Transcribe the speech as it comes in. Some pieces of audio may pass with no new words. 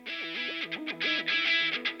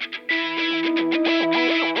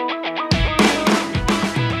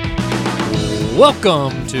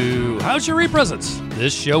Welcome to How's Your Presents?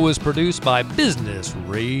 This show is produced by Business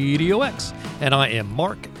RadioX, and I am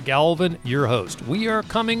Mark Galvin, your host. We are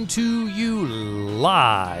coming to you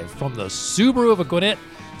live from the Subaru of Gwinnett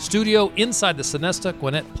studio inside the Sonesta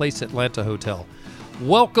Gwinnett Place Atlanta Hotel.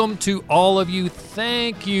 Welcome to all of you.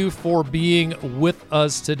 Thank you for being with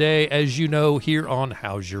us today. As you know, here on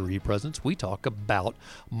How's Your Presents, we talk about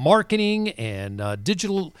marketing and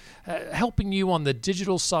digital, helping you on the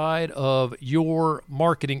digital side of your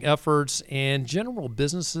marketing efforts and general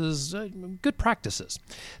businesses, good practices.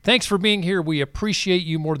 Thanks for being here. We appreciate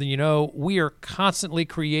you more than you know. We are constantly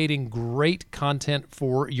creating great content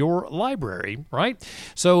for your library, right?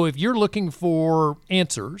 So if you're looking for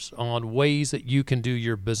answers on ways that you can do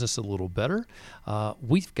your business a little better,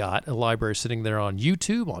 we've got a library sitting there on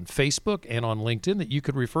YouTube, on Facebook, and on LinkedIn that you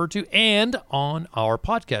could refer to, and on our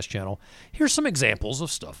podcast channel. Here's some examples of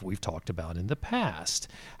stuff we've talked about in the past.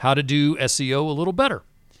 How to do SEO a little better.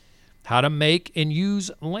 How to make and use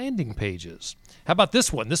landing pages. How about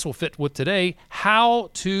this one? This will fit with today. How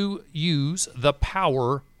to use the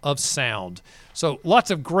power of sound. So lots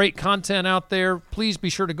of great content out there. Please be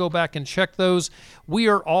sure to go back and check those. We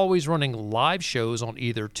are always running live shows on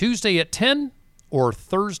either Tuesday at 10 or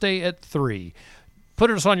Thursday at 3. Put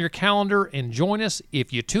us on your calendar and join us.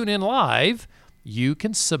 If you tune in live, you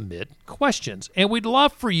can submit questions. And we'd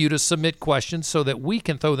love for you to submit questions so that we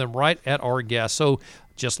can throw them right at our guests. So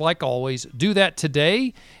just like always, do that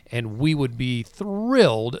today, and we would be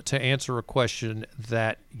thrilled to answer a question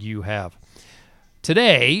that you have.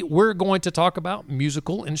 Today, we're going to talk about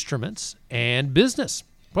musical instruments and business.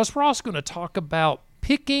 Plus, we're also going to talk about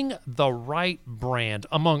picking the right brand,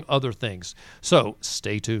 among other things. So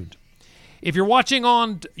stay tuned. If you're watching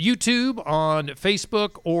on YouTube, on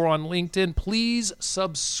Facebook, or on LinkedIn, please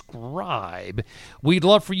subscribe. We'd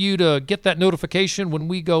love for you to get that notification when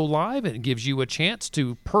we go live, and it gives you a chance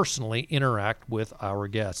to personally interact with our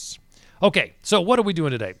guests. Okay, so what are we doing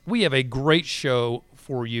today? We have a great show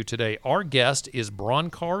for you today. Our guest is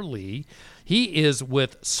Bronkar Lee. He is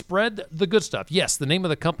with Spread the Good Stuff. Yes, the name of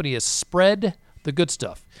the company is Spread the Good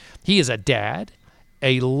Stuff. He is a dad,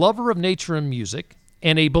 a lover of nature and music,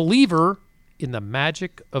 and a believer in the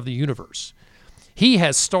magic of the universe. He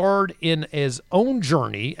has starred in his own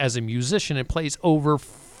journey as a musician and plays over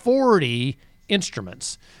 40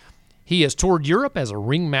 instruments. He has toured Europe as a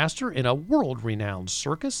ringmaster in a world-renowned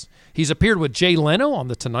circus. He's appeared with Jay Leno on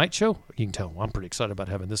The Tonight Show. You can tell I'm pretty excited about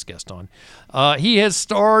having this guest on. He has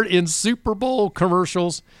starred in Super Bowl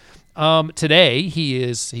commercials. Today,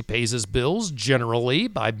 he pays his bills generally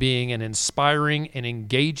by being an inspiring and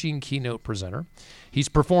engaging keynote presenter. He's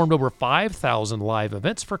performed over 5,000 live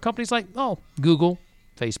events for companies like Google,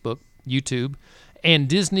 Facebook, YouTube, and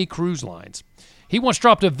Disney Cruise Lines. He once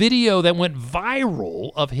dropped a video that went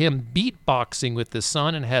viral of him beatboxing with his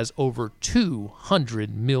son and has over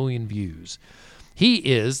 200 million views. He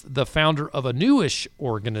is the founder of a newish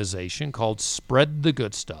organization called Spread the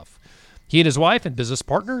Good Stuff. He and his wife and business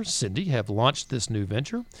partner, Cindy, have launched this new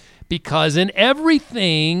venture because in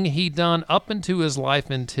everything he'd done up into his life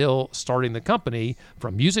until starting the company,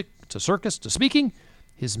 from music to circus to speaking,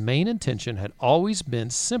 his main intention had always been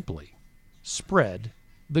simply spread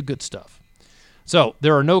the good stuff. So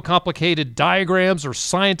there are no complicated diagrams or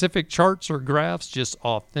scientific charts or graphs, just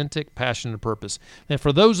authentic passion and purpose. And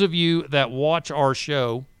for those of you that watch our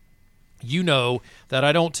show, you know that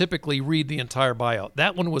I don't typically read the entire bio.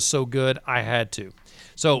 That one was so good, I had to.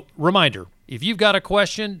 So reminder, if you've got a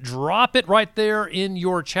question, drop it right there in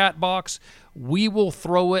your chat box. We will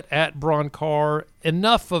throw it at Bronkar.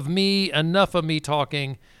 Enough of me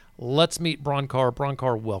talking. Let's meet Bronkar.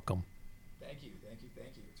 Bronkar, welcome. Thank you. It's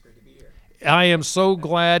great to be here. I am so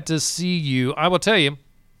glad to see you. I will tell you,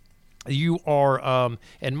 you are,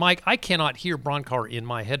 and Mike, I cannot hear Bronkar in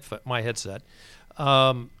my headset.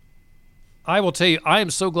 I will tell you, I am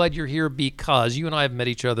so glad you're here because you and I have met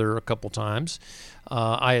each other a couple times.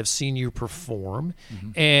 I have seen you perform,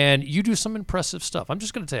 and you do some impressive stuff. I'm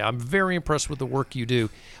just going to tell you, I'm very impressed with the work you do.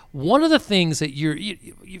 One of the things that you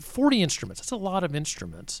 40 instruments, that's a lot of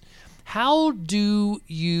instruments. How did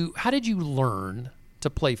you learn to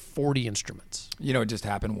play 40 instruments? You know, it just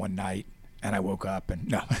happened one night, and I woke up, and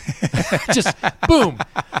no. Just boom.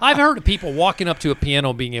 I've heard of people walking up to a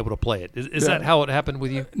piano being able to play it. Is that how it happened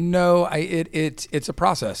with you? No, it's a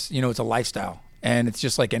process. You know, it's a lifestyle, and it's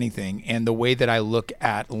just like anything. And the way that I look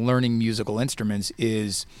at learning musical instruments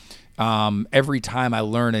is every time I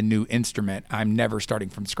learn a new instrument, I'm never starting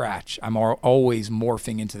from scratch. I'm always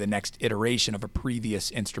morphing into the next iteration of a previous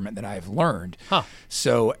instrument that I've learned.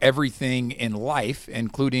 So everything in life,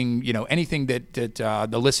 including anything that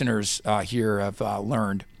the listeners here have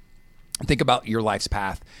learned, think about your life's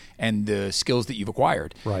path and the skills that you've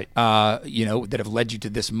acquired, Right. that have led you to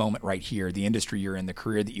this moment right here, the industry you're in, the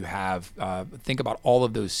career that you have. Think about all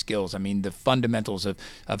of those skills. I mean, the fundamentals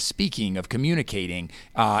of speaking, of communicating,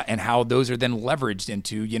 and how those are then leveraged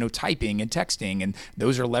into, typing and texting, and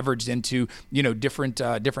those are leveraged into,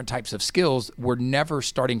 different types of skills. We're never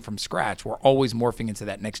starting from scratch. We're always morphing into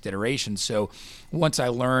that next iteration. So once I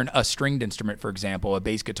learn a stringed instrument, for example, a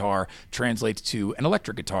bass guitar translates to an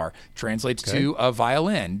electric guitar, translates to a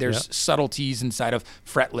violin. There's subtleties inside of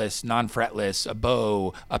fretless, non-fretless, a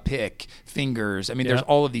bow, a pick, fingers. I mean, there's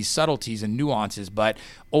all of these subtleties and nuances, but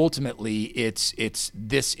ultimately it's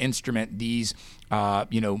this instrument, these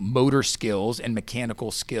motor skills and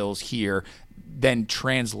mechanical skills here then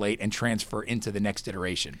translate and transfer into the next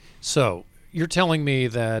iteration. So you're telling me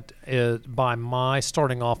that by my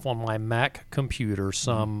starting off on my Mac computer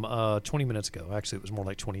some 20 minutes ago, actually it was more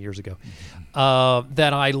like 20 years ago,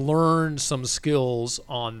 that I learned some skills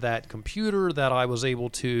on that computer that I was able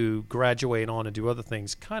to graduate on and do other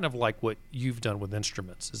things, kind of like what you've done with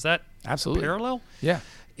instruments. Is that absolutely parallel? Yeah.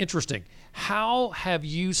 Interesting. How have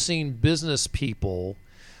you seen business people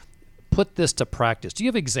put this to practice? Do you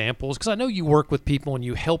have examples? Because I know you work with people and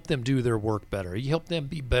you help them do their work better. You help them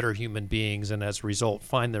be better human beings and as a result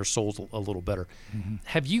find their souls a little better. Mm-hmm.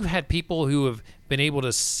 Have you had people who have been able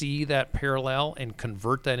to see that parallel and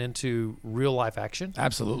convert that into real life action?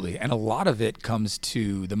 Absolutely. And a lot of it comes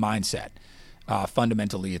to the mindset.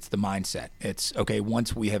 Fundamentally, it's the mindset. It's, okay,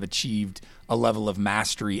 once we have achieved a level of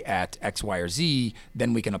mastery at X, Y, or Z,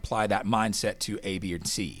 then we can apply that mindset to A, B, and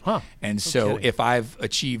C. And so if I've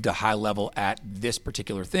achieved a high level at this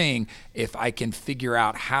particular thing, if I can figure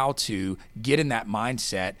out how to get in that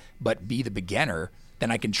mindset but be the beginner, then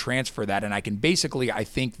I can transfer that. And I can basically, I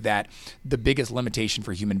think that the biggest limitation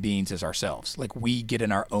for human beings is ourselves. Like, we get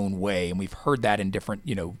in our own way, and we've heard that in different,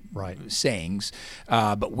 sayings,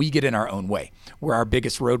 but we get in our own way. We're our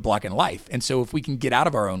biggest roadblock in life. And so if we can get out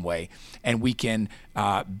of our own way and we can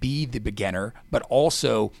be the beginner, but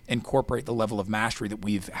also incorporate the level of mastery that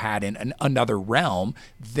we've had in another realm,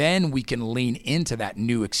 then we can lean into that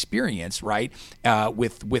new experience, right?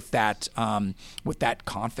 With that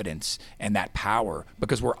confidence and that power,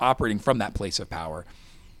 because we're operating from that place of power.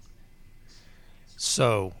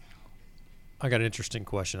 So I got an interesting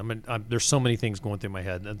question. I mean, there's so many things going through my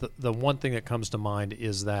head. The one thing that comes to mind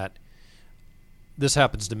is that this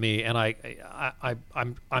happens to me, and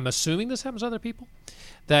I'm assuming this happens to other people,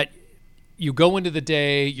 that you go into the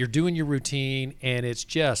day, you're doing your routine, and it's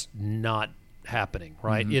just not happening,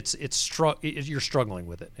 right? Mm-hmm. You're struggling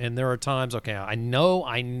with it, and there are times, okay, I know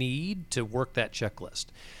I need to work that checklist,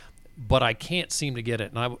 but I can't seem to get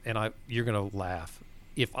it, and you're going to laugh.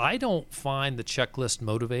 If I don't find the checklist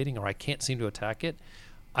motivating, or I can't seem to attack it,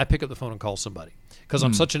 I pick up the phone and call somebody, because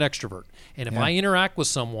I'm such an extrovert. And if I interact with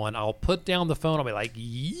someone, I'll put down the phone. I'll be like,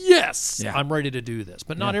 yes, I'm ready to do this.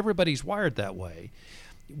 But not everybody's wired that way.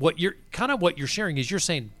 What you're sharing is, you're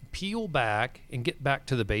saying peel back and get back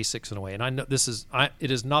to the basics in a way. And I know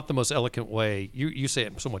it is not the most eloquent way. You say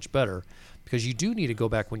it so much better, because you do need to go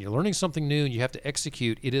back when you're learning something new and you have to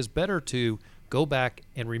execute. It is better to go back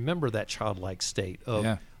and remember that childlike state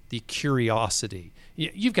of the curiosity.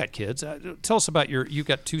 You've got kids. Tell us about you've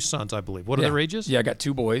got two sons, I believe. What are their ages? Yeah, I got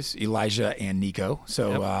two boys, Elijah and Nico.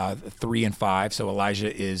 So 3 and 5. So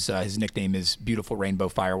Elijah is, his nickname is Beautiful Rainbow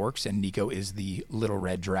Fireworks, and Nico is the Little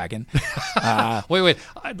Red Dragon. Wait.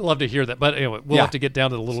 I'd love to hear that. But anyway, we'll have to get down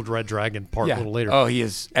to the Little Red Dragon part a little later. Oh, he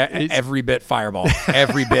is every bit fireball,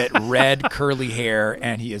 every bit red, curly hair,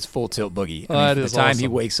 and he is full tilt boogie. From the time he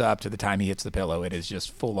wakes up to the time he hits the pillow, it is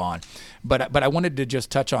just full on. But I wanted to just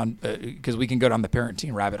touch on, because we can go down the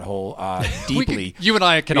parenting rabbit hole deeply. You and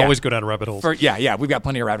I can always go down rabbit holes. We've got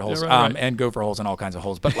plenty of rabbit holes, and gopher holes and all kinds of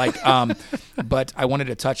holes. But but I wanted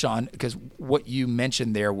to touch on, because what you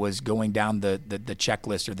mentioned there was going down the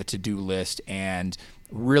checklist or the to-do list and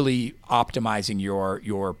really optimizing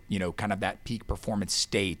your kind of that peak performance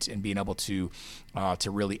state and being able to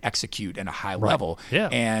really execute at a high level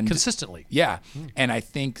and consistently. And I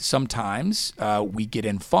think sometimes we get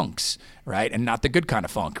in funks, right? And not the good kind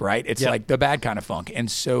of funk, right? It's like the bad kind of funk.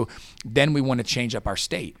 And so then we want to change up our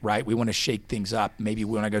state, right? We want to shake things up. Maybe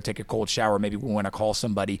we want to go take a cold shower. Maybe we want to call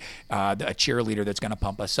somebody, a cheerleader that's going to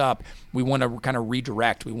pump us up. We want to kind of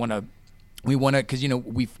redirect. We want to, because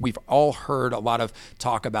we've all heard a lot of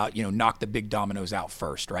talk about knock the big dominoes out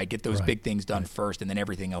first, right? Get those big things done first, and then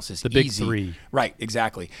everything else is the easy. Big three, right?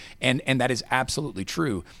 Exactly, and that is absolutely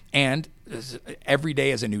true. And every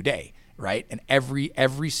day is a new day, right? And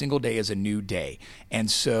every single day is a new day. And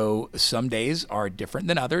so some days are different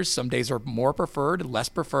than others. Some days are more preferred, less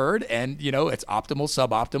preferred, and it's optimal,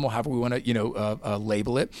 suboptimal, however we want to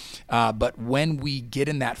label it. But when we get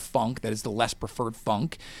in that funk, that is the less preferred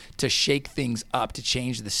funk, to shake things up, to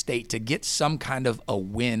change the state, to get some kind of a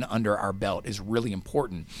win under our belt is really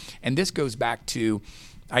important. And this goes back to,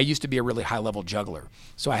 I used to be a really high-level juggler,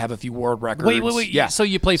 so I have a few world records. Wait. Yeah. So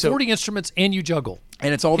you play 40 instruments and you juggle.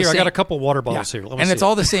 And it's all the here, same. I got a couple water bottles here. And it's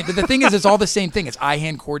all the same. But the thing is, it's all the same thing. It's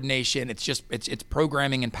eye-hand coordination. It's just it's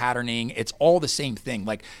programming and patterning. It's all the same thing.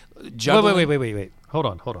 Like juggling. Wait. Hold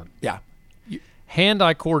on. Yeah.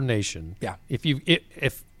 Hand-eye coordination. Yeah. If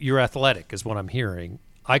you're athletic, is what I'm hearing.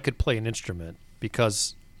 I could play an instrument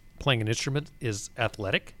because playing an instrument is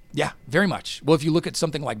athletic. Yeah, very much. Well, if you look at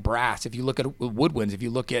something like brass, if you look at woodwinds, if you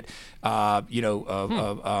look at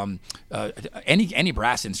any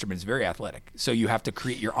brass instrument is very athletic. So you have to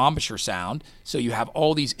create your embouchure sound. So you have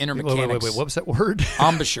all these inner mechanics. Wait. What was that word?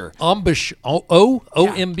 Embouchure. Embouchure.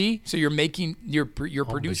 O-M-B? So you're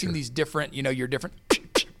producing these different, your different.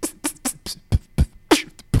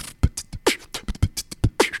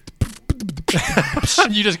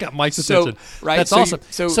 You just got Mike's attention. Right. That's so awesome.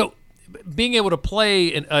 So being able to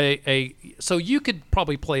play so you could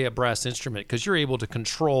probably play a brass instrument because you're able to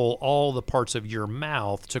control all the parts of your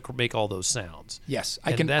mouth to make all those sounds. Yes,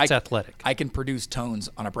 That's athletic. I can produce tones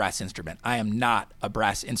on a brass instrument. I am not a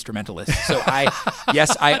brass instrumentalist, so I own.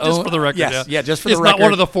 Just for the record. Yes, yeah, just for the record. It's not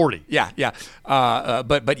one of the 40. Yeah.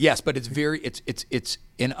 But it's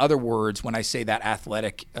in other words, when I say that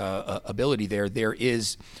athletic ability, there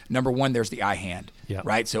is number one. There's the eye hand. Yeah.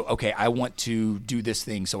 Right. So okay, I want to do this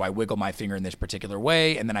thing, so I wiggle my finger in this particular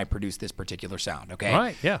way, and then I produce this particular sound. Okay.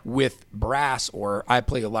 Right. Yeah. With brass, or I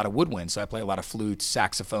play a lot of woodwind, so I play a lot of flutes,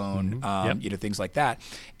 saxophone, things like that.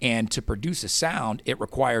 And to produce a sound, it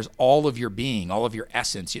requires all of your being, all of your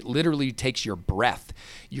essence. It literally takes your breath,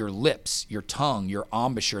 your lips, your tongue, your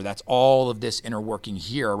embouchure. That's all of this inner working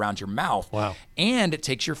here around your mouth. Wow. And it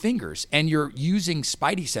takes your fingers, and you're using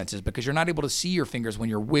spidey senses because you're not able to see your fingers when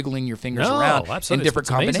you're wiggling your fingers around in different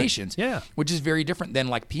combinations. Yeah. Which is very different than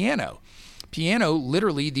like piano. Piano,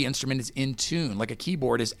 literally, the instrument is in tune. Like a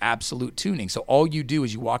keyboard is absolute tuning. So all you do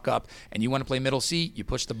is you walk up and you want to play middle C, you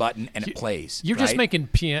push the button and it plays. You're just making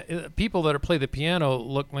people that play the piano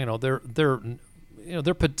look. They're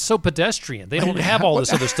so pedestrian. They don't have all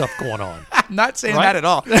this other stuff going on. I'm not saying that at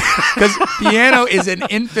all. Because piano is an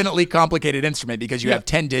infinitely complicated instrument because you have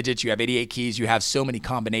 10 digits, you have 88 keys, you have so many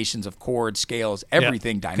combinations of chords, scales,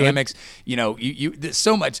 everything, dynamics. You there's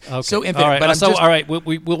so much, so infinite. All right. But all right.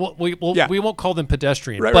 We won't call them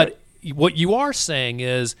pedestrian. Right. What you are saying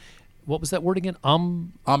is, what was that word again?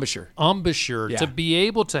 Embouchure. Embouchure. Yeah. To be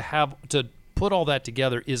able to put all that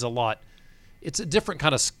together is a lot. It's a different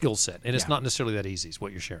kind of skill set, and it's not necessarily that easy, is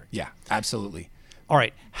what you're sharing. Yeah, absolutely. All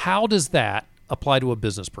right. How does that apply to a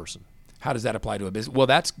business person? How does that apply to a business? Well,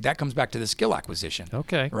 that comes back to the skill acquisition.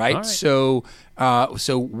 Okay. Right? All right.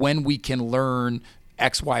 So when we can learn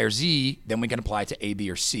X, Y, or Z, then we can apply to A,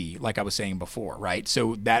 B, or C, like I was saying before, right?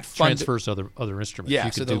 So that transfers to other instruments. Yeah,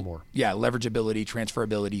 you can do more. Yeah, leverageability,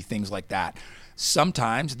 transferability, things like that.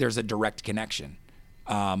 Sometimes there's a direct connection.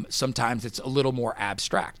 Sometimes it's a little more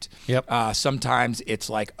abstract. Yep. Sometimes it's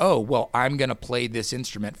like, oh, well, I'm going to play this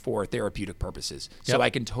instrument for therapeutic purposes. So I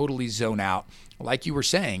can totally zone out. Like you were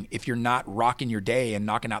saying, if you're not rocking your day and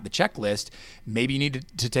knocking out the checklist, maybe you need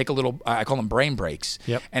to take a little, I call them brain breaks.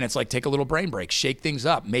 Yep. And it's like, take a little brain break, shake things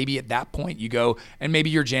up. Maybe at that point you go, and maybe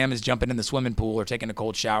your jam is jumping in the swimming pool or taking a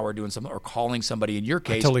cold shower, doing something, or calling somebody in your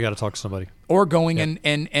case. I totally got to talk to somebody. Or going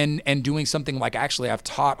and doing something like, actually, I've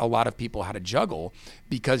taught a lot of people how to juggle,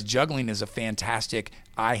 because juggling is a fantastic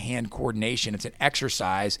eye-hand coordination. It's an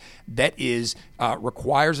exercise that is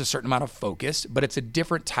requires a certain amount of focus, but it's a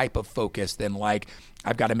different type of focus than like,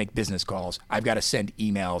 I've got to make business calls, I've got to send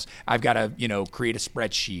emails, I've got to create a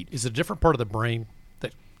spreadsheet. Is it a different part of the brain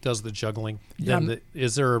that does the juggling?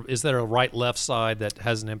 Is there a right-left side that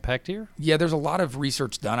has an impact here? Yeah, there's a lot of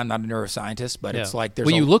research done. I'm not a neuroscientist, but it's like there's.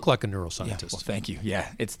 Well, you look like a neuroscientist. Yeah, well, thank you. Yeah,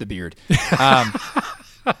 it's the beard.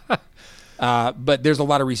 But there's a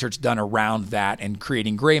lot of research done around that and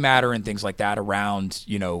creating gray matter and things like that around,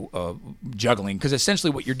 juggling. Because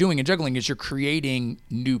essentially what you're doing in juggling is you're creating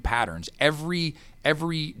new patterns. Every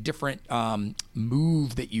different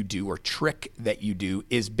move that you do or trick that you do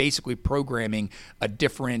is basically programming a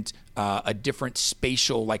different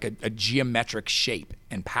spatial, like a geometric shape.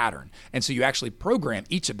 and pattern. And so you actually program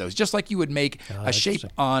each of those, just like you would make a shape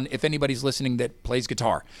on, if anybody's listening that plays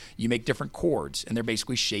guitar, you make different chords, and they're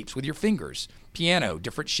basically shapes with your fingers. Piano,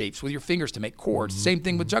 different shapes with your fingers to make chords. Same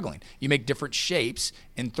thing with juggling. You make different shapes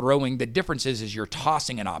in throwing. The difference is you're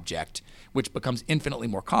tossing an object, which becomes infinitely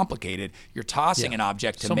more complicated. You're tossing an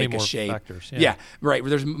object to make a shape. Factors, right.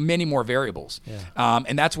 There's many more variables.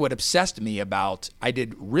 And that's what obsessed me about, I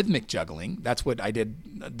did rhythmic juggling. That's what I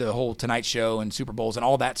did, the whole Tonight Show and Super Bowls and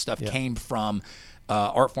all that stuff came from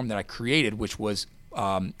art form that I created, which was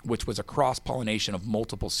a cross-pollination of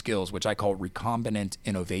multiple skills, which I call recombinant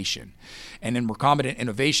innovation. And in recombinant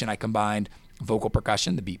innovation, I combined vocal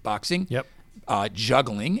percussion, the beatboxing,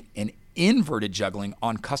 juggling, and inverted juggling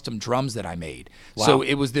on custom drums that I made. Wow. So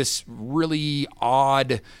it was this really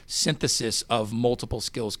odd synthesis of multiple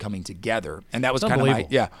skills coming together. And that was kind of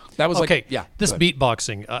my, that was okay. This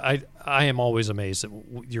beatboxing, I am always amazed at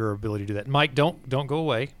your ability to do that. Mike, don't go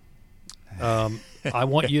away. I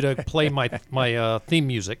want you to play my theme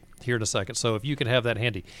music here in a second. So if you can have that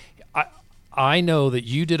handy. I know that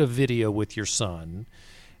you did a video with your son,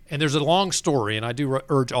 and there's a long story, and I do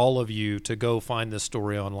urge all of you to go find this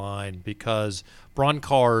story online, because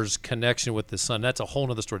Bronkar's connection with his son, that's a whole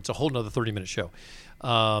nother story. It's a whole nother 30-minute show.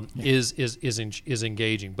 Is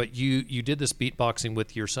engaging. But you did this beatboxing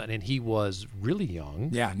with your son, and he was really young.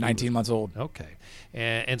 Yeah, 19 months old. Okay.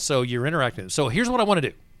 And so you're interacting. So here's what I want to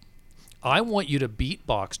do. I want you to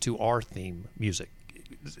beatbox to our theme music.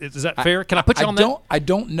 Is that fair? Can I put you on that? I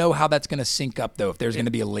don't know how that's going to sync up, though, if there's going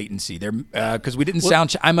to be a latency there, because we didn't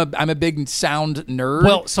sound. I'm a big sound nerd.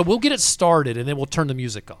 Well, so we'll get it started, and then we'll turn the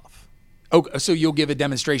music off. Oh, so you'll give a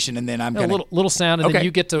demonstration, and then I'm going to little sound, and then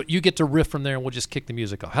you get to riff from there, and we'll just kick the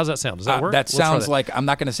music off. How's that sound? Does that work? That sounds like I'm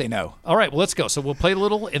not going to say no. All right, well, let's go. So we'll play a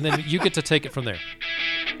little, and then you get to take it from there.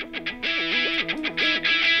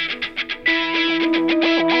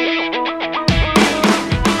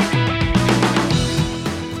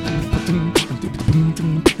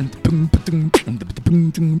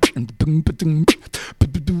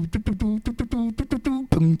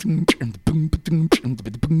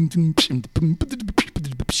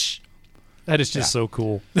 That is just so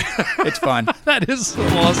cool. It's fun. That is so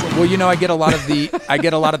awesome. Well, I get a lot of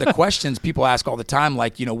the questions people ask all the time,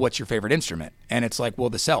 like, what's your favorite instrument? And it's like, well,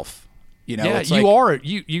 the self. It's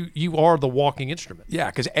you are the walking instrument.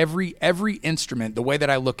 Yeah, because every instrument, the way that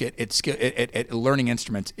I look at at learning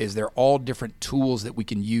instruments is they're all different tools that we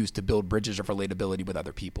can use to build bridges of relatability with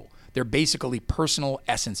other people. They're basically personal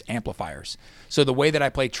essence amplifiers. So the way that I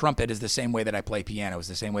play trumpet is the same way that I play piano, is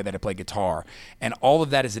the same way that I play guitar. And all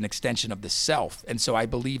of that is an extension of the self. And so I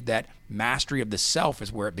believe that mastery of the self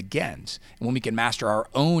is where it begins. And when we can master our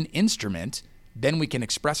own instrument, then we can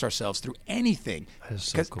express ourselves through anything.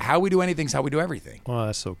 Because how we do anything is how we do everything. Oh,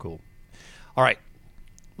 that's so cool. All right,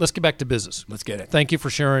 let's get back to business. Let's get it. Thank you for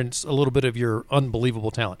sharing a little bit of your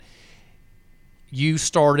unbelievable talent. You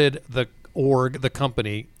started the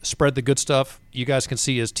company, Spread the Good Stuff. You guys can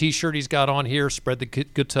see his T-shirt he's got on here, Spread the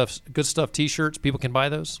Good Stuff T-shirts. People can buy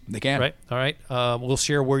those. They can. Right? All right. We'll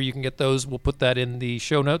share where you can get those. We'll put that in the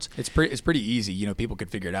show notes. It's pretty easy. People could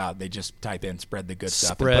figure it out. They just type in Spread the Good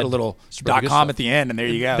Stuff and put a little .com at the end, and there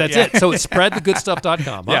you go. That's it. So it's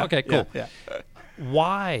spreadthegoodstuff.com. Yeah. Okay, cool. Yeah.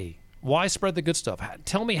 Why Spread the Good Stuff?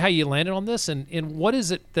 Tell me how you landed on this, and what is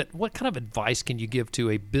it what kind of advice can you give to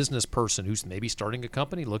a business person who's maybe starting a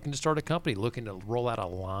company, looking to start a company, looking to roll out a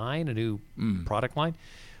line, a new product line?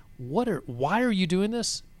 Why are you doing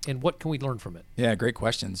this, and what can we learn from it? Yeah, great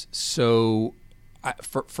questions. So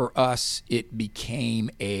for us, it became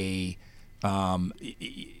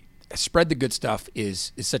Spread the Good Stuff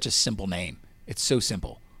is such a simple name. It's so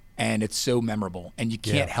simple. And it's so memorable, and you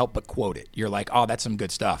can't help but quote it. You're like, oh, that's some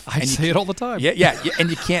good stuff. I say it all the time. Yeah,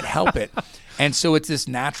 and you can't help it. And so it's this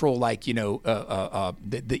natural, like, the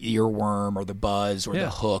earworm or the buzz or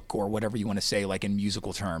the hook or whatever you want to say, like in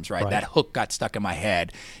musical terms, right? That hook got stuck in my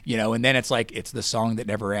head, and then it's like, it's the song that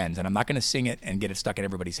never ends. And I'm not going to sing it and get it stuck in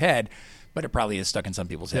everybody's head, but it probably is stuck in some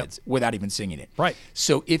people's heads without even singing it. Right.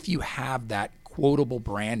 So if you have that quotable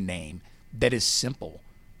brand name that is simple,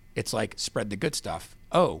 it's like Spread the Good Stuff.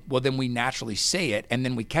 Oh, well, then we naturally say it, and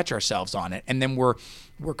then we catch ourselves on it, and then we're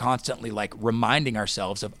constantly like reminding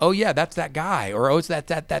ourselves of, oh yeah, that's that guy, or oh, it's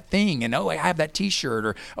that thing, and oh, I have that T-shirt,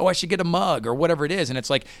 or oh, I should get a mug, or whatever it is, and it's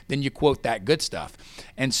like then you quote that good stuff.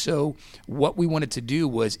 And so what we wanted to do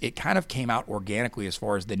was, it kind of came out organically as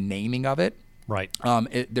far as the naming of it. Right.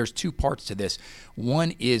 There's two parts to this.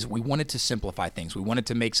 One is we wanted to simplify things. We wanted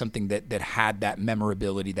to make something that had that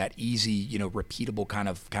memorability, that easy, repeatable kind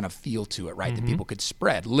of feel to it, right? That people could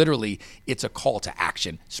spread. Literally, it's a call to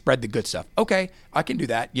action. Spread the good stuff. Okay, I can do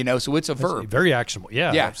that. So it's a verb. Very actionable.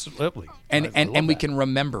 Yeah. Absolutely. And we can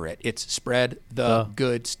remember it. It's spread the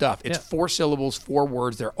good stuff. It's 4 syllables, 4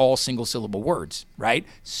 words. They're all single syllable words, right?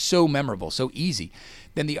 So memorable, so easy.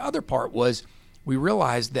 Then the other part was, we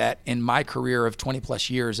realized that in my career of 20 plus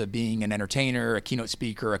years of being an entertainer, a keynote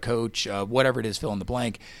speaker, a coach, whatever it is, fill in the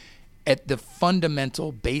blank, at the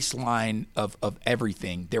fundamental baseline of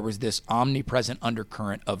everything, there was this omnipresent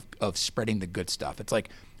undercurrent of spreading the good stuff. It's like,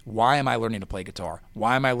 why am I learning to play guitar?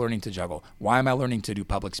 Why am I learning to juggle? Why am I learning to do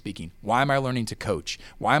public speaking? Why am I learning to coach?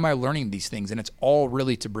 Why am I learning these things? And it's all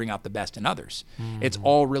really to bring out the best in others. It's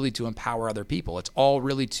all really to empower other people. It's all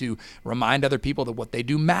really to remind other people that what they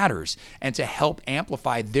do matters and to help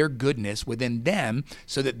amplify their goodness within them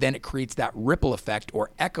so that then it creates that ripple effect or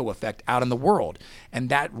echo effect out in the world. And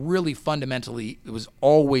that really fundamentally was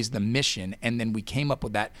always the mission. And then we came up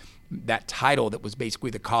with that title that was basically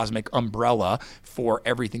the cosmic umbrella for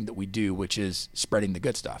everything that we do, which is spreading the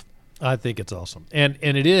good stuff. I think it's awesome. And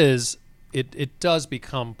it does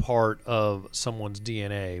become part of someone's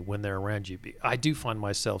DNA when they're around you. I do find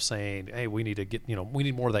myself saying, hey, we need to get, we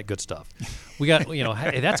need more of that good stuff. We got,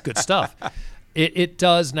 hey, that's good stuff. It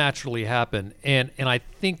does naturally happen. And I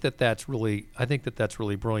think that's really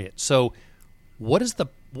brilliant. So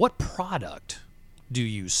what product do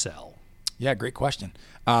you sell? Yeah, great question.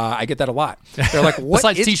 I get that a lot. They're like, "What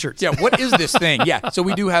besides is t-shirts? Yeah, what is this thing?" Yeah, so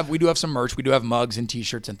we do have some merch. We do have mugs and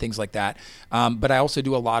t-shirts and things like that. But I also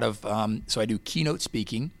do a lot of so I do keynote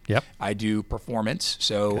speaking. Yep. I do performance.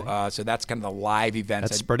 So so that's kind of the live events.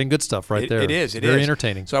 That's spreading good stuff right there. It is. Very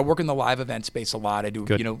entertaining. So I work in the live event space a lot. I do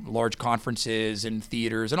large conferences and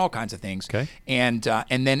theaters and all kinds of things. Okay. And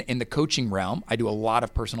then in the coaching realm, I do a lot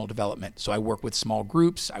of personal development. So I work with small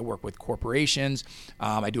groups. I work with corporations.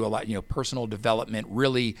 I do a lot personal development.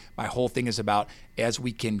 Really, my whole thing is about, as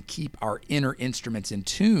we can keep our inner instruments in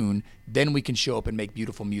tune, then we can show up and make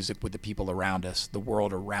beautiful music with the people around us, the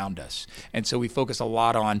world around us. And so we focus a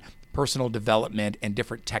lot on personal development and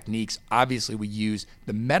different techniques. Obviously, we use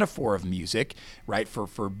the metaphor of music, right,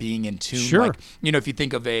 for being in tune. Sure. Like, if you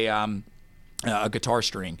think of a guitar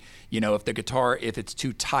string, if it's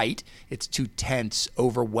too tight, it's too tense,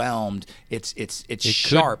 overwhelmed, it's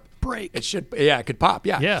sharp. Break. It could pop.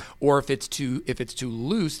 Yeah. Yeah. Or if it's too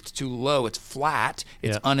loose, it's too low, it's flat,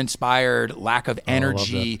 it's uninspired, lack of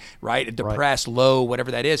energy, right? Depressed, low,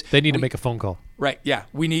 whatever that is. They need to make a phone call. Right. Yeah.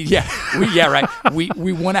 We need. Yeah. Right.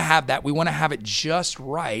 We want to have that. We want to have it just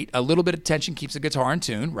right. A little bit of tension keeps the guitar in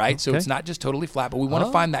tune, right? Okay. So it's not just totally flat, but we want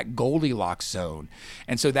to find that Goldilocks zone.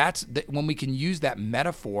 And so that's when we can use that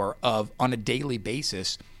metaphor of, on a daily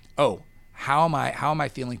basis. Oh, how am I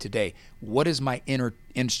feeling today? What is my inner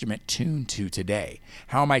instrument tuned to today?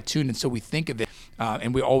 How am I tuned? And so we think of it,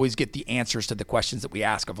 and we always get the answers to the questions that we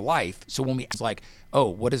ask of life. So when we ask, like, oh,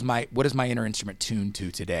 what is my inner instrument tuned to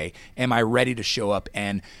today? Am I ready to show up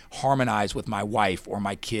and harmonize with my wife or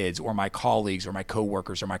my kids or my colleagues or my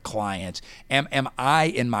coworkers or my clients? Am I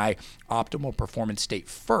in my optimal performance state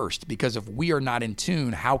first? Because if we are not in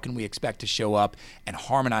tune, how can we expect to show up and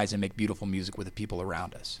harmonize and make beautiful music with the people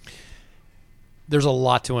around us? There's a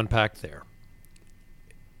lot to unpack there.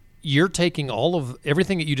 You're taking all of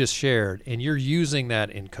everything that you just shared, and you're using that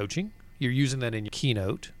in coaching. You're using that in your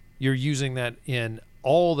keynote. You're using that in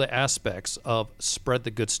all the aspects of spread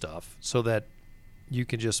the good stuff, so that you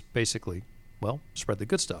can just basically, spread the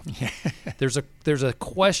good stuff. There's a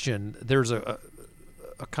question. There's a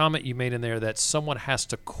comment you made in there that someone has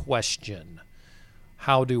to question.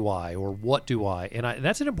 How do I, or what do I? And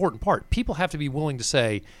that's an important part. People have to be willing to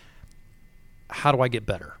say, how do I get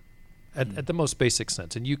better at the most basic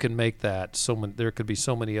sense? And you can make that there could be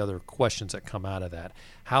so many other questions that come out of that.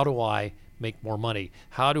 How do I make more money?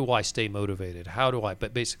 How do I stay motivated?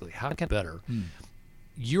 But basically, how can I get better?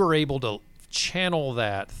 You're able to channel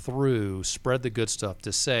that through spread the good stuff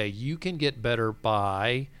to say you can get better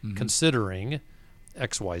by considering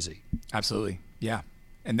XYZ. Absolutely. Yeah.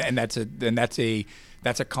 And that's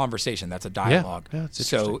a conversation. That's a dialogue. Yeah, it's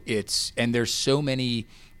so there's so many.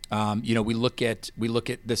 We look at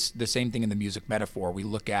this, the same thing in the music metaphor. We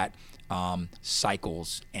look at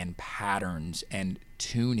cycles and patterns and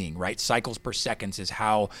tuning, right? Cycles per seconds is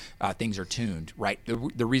how things are tuned, right?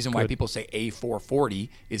 The reason why people say A440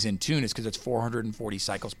 is in tune is because it's 440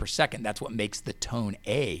 cycles per second. That's what makes the tone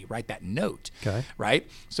A, right? That note, right?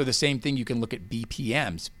 So the same thing, you can look at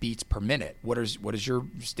BPMs, beats per minute. What is your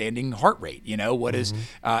standing heart rate? You know, what is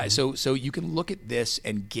so you can look at this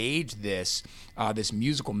and gauge this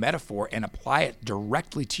musical metaphor and apply it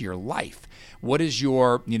directly to your life. What is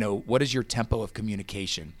your tempo of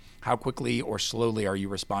communication? How quickly or slowly are you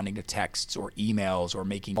responding to texts or emails or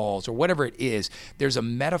making calls or whatever it is? There's a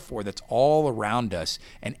metaphor that's all around us,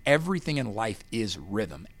 and everything in life is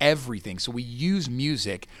rhythm. Everything. So we use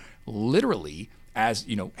music literally as,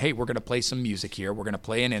 hey, we're going to play some music here. We're going to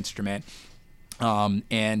play an instrument. And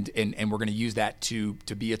we're going to use that to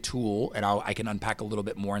be a tool, and I can unpack a little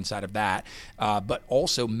bit more inside of that. But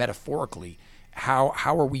also metaphorically,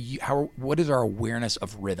 what is our awareness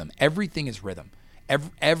of rhythm? Everything is rhythm.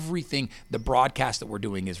 Everything, the broadcast that we're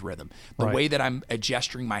doing is rhythm. The way that I'm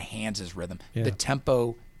gesturing my hands is rhythm. Yeah. The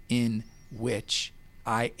tempo in which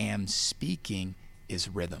I am speaking is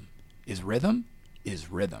rhythm. Is rhythm?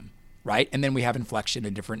 Right? And then we have inflection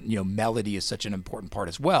and different, melody is such an important part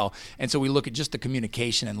as well. And so we look at just the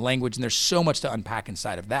communication and language, and there's so much to unpack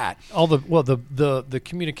inside of that. The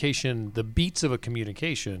communication, the beats of a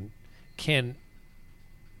communication can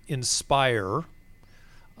inspire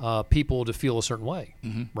people to feel a certain way,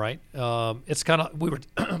 right? It's kind of, we were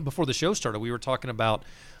before the show started, we were talking about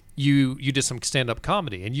you did some stand-up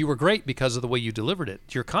comedy, and you were great because of the way you delivered it.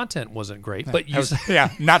 Your content wasn't great, but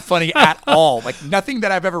not funny at all. Like, nothing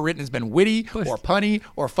that I've ever written has been witty or punny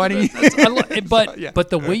or funny. But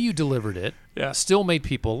the way you delivered it still made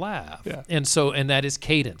people laugh. Yeah. And that is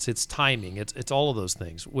cadence, it's timing, it's all of those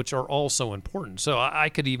things, which are all so important. So I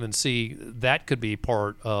could even see that could be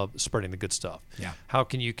part of spreading the good stuff. Yeah. How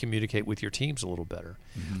can you communicate with your teams a little better?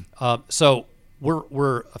 So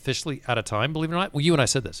we're officially out of time, believe it or not. Well, you and I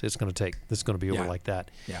said this. It's going to be over like that.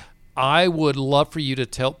 Yeah. I would love for you to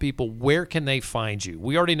tell people, where can they find you?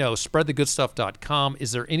 We already know spreadthegoodstuff.com.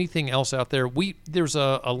 Is there anything else out there? There's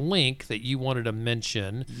a link that you wanted to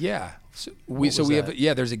mention. Yeah.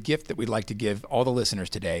 There's a gift that we'd like to give all the listeners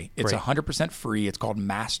today. It's 100% free. It's called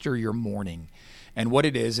Master Your Morning. And what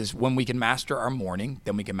it is when we can master our morning,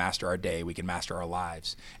 then we can master our day, we can master our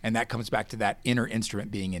lives. And that comes back to that inner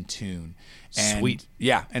instrument being in tune. Sweet.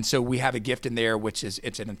 Yeah. And so we have a gift in there,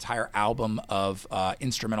 it's an entire album of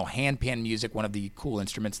instrumental handpan music, one of the cool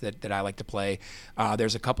instruments that I like to play.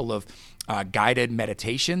 There's a couple of guided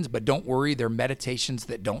meditations, but don't worry, they're meditations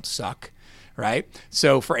that don't suck. Right?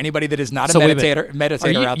 So for anybody that is not a meditator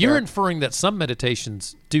out there. You're inferring that some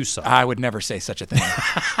meditations do suck. I would never say such a thing.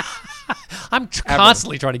 I'm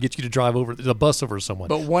constantly trying to get you to drive over the bus over someone.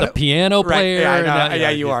 But the piano player.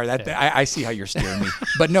 Right, you are. I see how you're steering me.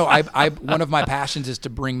 But no, one of my passions is to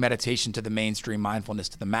bring meditation to the mainstream, mindfulness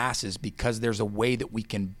to the masses, because there's a way that we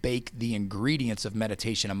can bake the ingredients of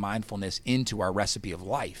meditation and mindfulness into our recipe of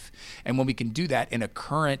life. And when we can do that in a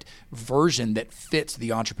current version that fits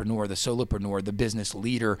the entrepreneur, the solopreneur, the business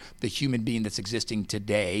leader, the human being that's existing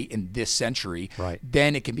today in this century,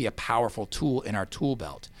 then it can be a powerful tool in our tool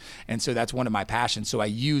belt. And so that's one of my passions. So I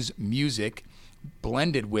use music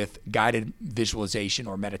blended with guided visualization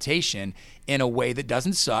or meditation in a way that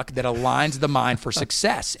doesn't suck, that aligns the mind for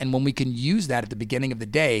success. And when we can use that at the beginning of the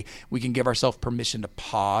day, we can give ourselves permission to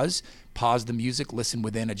pause the music, listen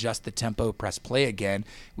within, adjust the tempo, press play again.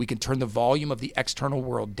 We can turn the volume of the external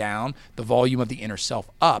world down, the volume of the inner self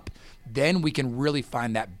up. Then we can really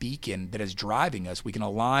find that beacon that is driving us. We can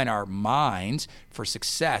align our minds for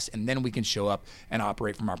success, and then we can show up and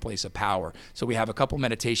operate from our place of power. So we have a couple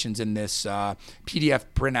meditations in this PDF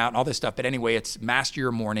printout and all this stuff. But anyway, it's Master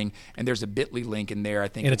Your Morning, and there's a bit.ly link in there. I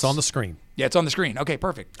think, and it's on the screen. Yeah, it's on the screen. Okay,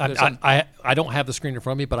 perfect. I don't have the screen in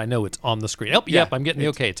front of me, but I know it's on the screen. Yep, I'm getting the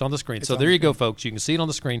okay. It's on the screen. So there you go, folks. You can see it on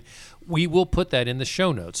the screen. We will put that in the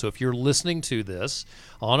show notes. So if you're listening to this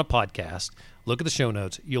on a podcast, look at the show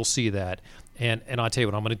notes. You'll see that. And I tell you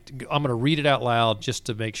what, I'm gonna read it out loud just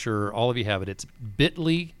to make sure all of you have it. It's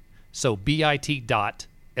bit.ly, so bit.ly/good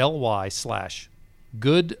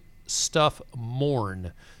stuff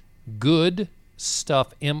morn. Good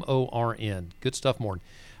stuff, MORN. Good stuff morn.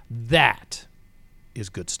 That is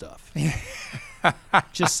good stuff.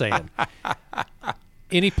 Just saying.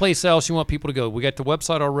 Any place else you want people to go? We got the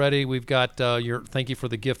website already. We've got thank you for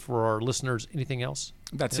the gift for our listeners. Anything else?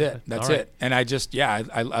 That's it. That's it. And I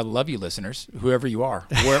love you, listeners, whoever you are,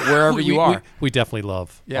 wherever you are. We definitely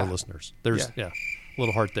love our listeners. There's a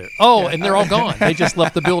little heart there. Oh, and they're all gone. They just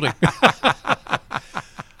left the building.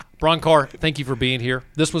 Bronkar, thank you for being here.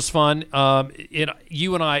 This was fun.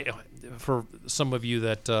 You and I, for some of you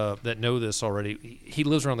that that know this already, he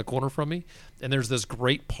lives around the corner from me, and there's this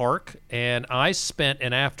great park. And I spent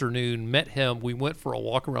an afternoon, met him. We went for a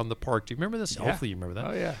walk around the park. Do you remember this? Yeah. Hopefully you remember that.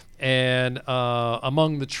 Oh, yeah. And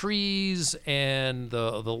among the trees and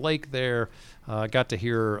the lake there, got to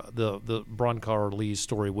hear the Bronkar Lee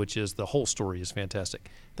story, which is the whole story is fantastic.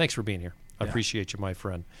 Thanks for being here. I appreciate you, my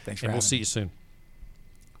friend. Thanks for And we'll having see me. you soon.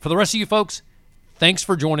 For the rest of you folks, thanks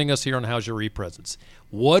for joining us here on How's Your ePresence.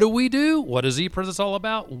 What do we do? What is ePresence all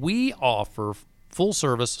about? We offer full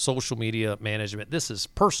service social media management. This is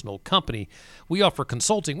personal, company. We offer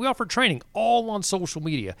consulting. We offer training, all on social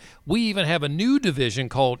media. We even have a new division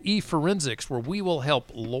called eForensics, where we will help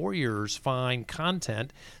lawyers find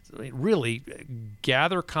content, really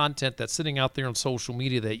gather content that's sitting out there on social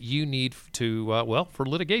media that you need to, for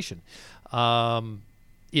litigation.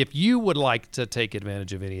 If you would like to take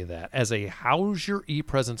advantage of any of that, as a How's Your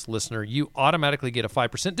ePresence listener, you automatically get a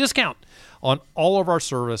 5% discount on all of our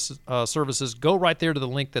services. Go right there to the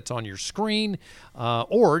link that's on your screen,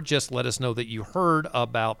 or just let us know that you heard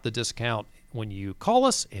about the discount when you call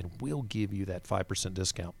us, and we'll give you that 5%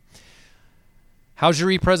 discount. How's Your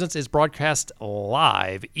ePresence is broadcast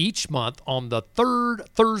live each month on the third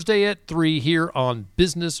Thursday at 3 here on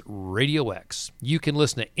Business RadioX. You can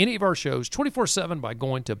listen to any of our shows 24/7 by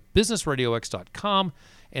going to businessradiox.com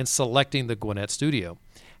and selecting the Gwinnett Studio.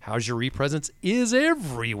 How's Your ePresence is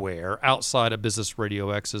everywhere outside of Business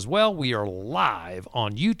RadioX as well. We are live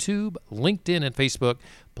on YouTube, LinkedIn, and Facebook.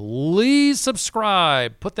 Please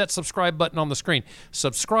subscribe. Put that subscribe button on the screen.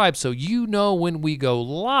 Subscribe so you know when we go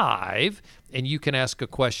live, and you can ask a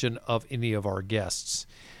question of any of our guests.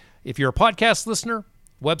 If you're a podcast listener,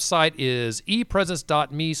 website is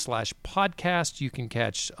epresence.me/podcast. You can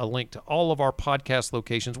catch a link to all of our podcast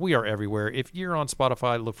locations. We are everywhere. If you're on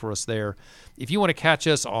Spotify, look for us there. If you want to catch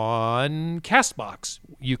us on CastBox,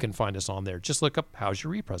 you can find us on there. Just look up How's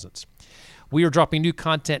Your ePresence. We are dropping new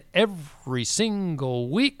content every single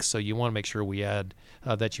week, so you want to make sure we add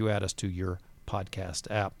that you add us to your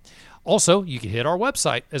podcast app. Also, you can hit our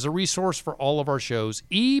website as a resource for all of our shows,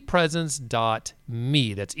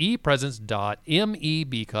 epresence.me. That's epresence.me,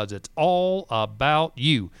 because it's all about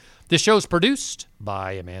you. This show is produced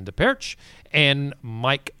by Amanda Perch and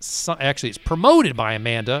Mike. Actually, it's promoted by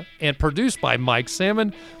Amanda and produced by Mike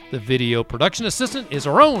Salmon. The video production assistant is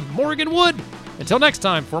our own Morgan Wood. Until next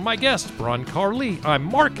time, for my guest, Bronkar Lee, I'm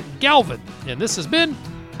Mark Galvin, and this has been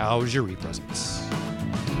How's Your ePresence?